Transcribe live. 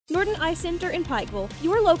Norton Eye Center in Pikeville,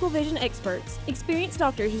 your local vision experts. Experienced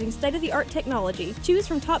doctors using state-of-the-art technology. Choose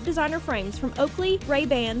from top designer frames from Oakley,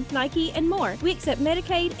 Ray-Ban, Nike, and more. We accept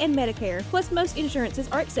Medicaid and Medicare, plus most insurances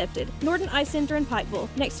are accepted. Norton Eye Center in Pikeville,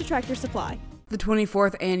 next to Tractor Supply. The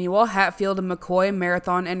 24th annual Hatfield-McCoy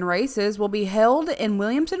Marathon and Races will be held in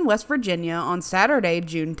Williamson, West Virginia on Saturday,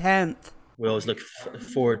 June 10th. We always look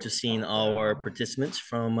forward to seeing all our participants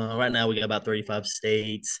from, right now we got about 35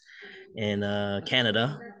 states and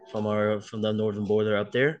Canada from the northern border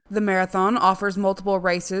up there. The marathon offers multiple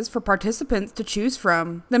races for participants to choose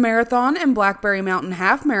from. The marathon and Blackberry Mountain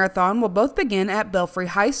Half Marathon will both begin at Belfry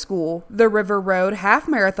High School. The River Road Half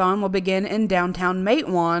Marathon will begin in downtown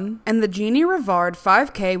Matewan, and the Jeannie Rivard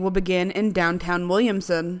 5K will begin in downtown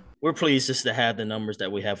Williamson. We're pleased just to have the numbers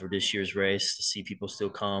that we have for this year's race, to see people still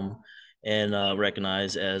come and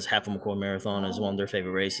recognize as Hatfield-McCoy Marathon as one of their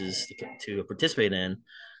favorite races to participate in.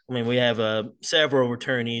 I mean, we have several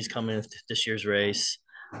returnees coming to this year's race.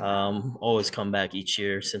 Always come back each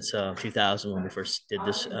year since 2000 when we first did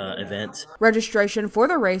this event. Registration for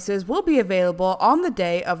the races will be available on the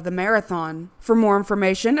day of the marathon. For more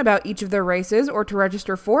information about each of the races or to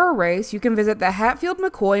register for a race, you can visit the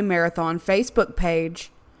Hatfield-McCoy Marathon Facebook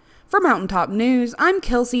page. For Mountaintop News, I'm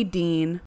Kelsey Dean.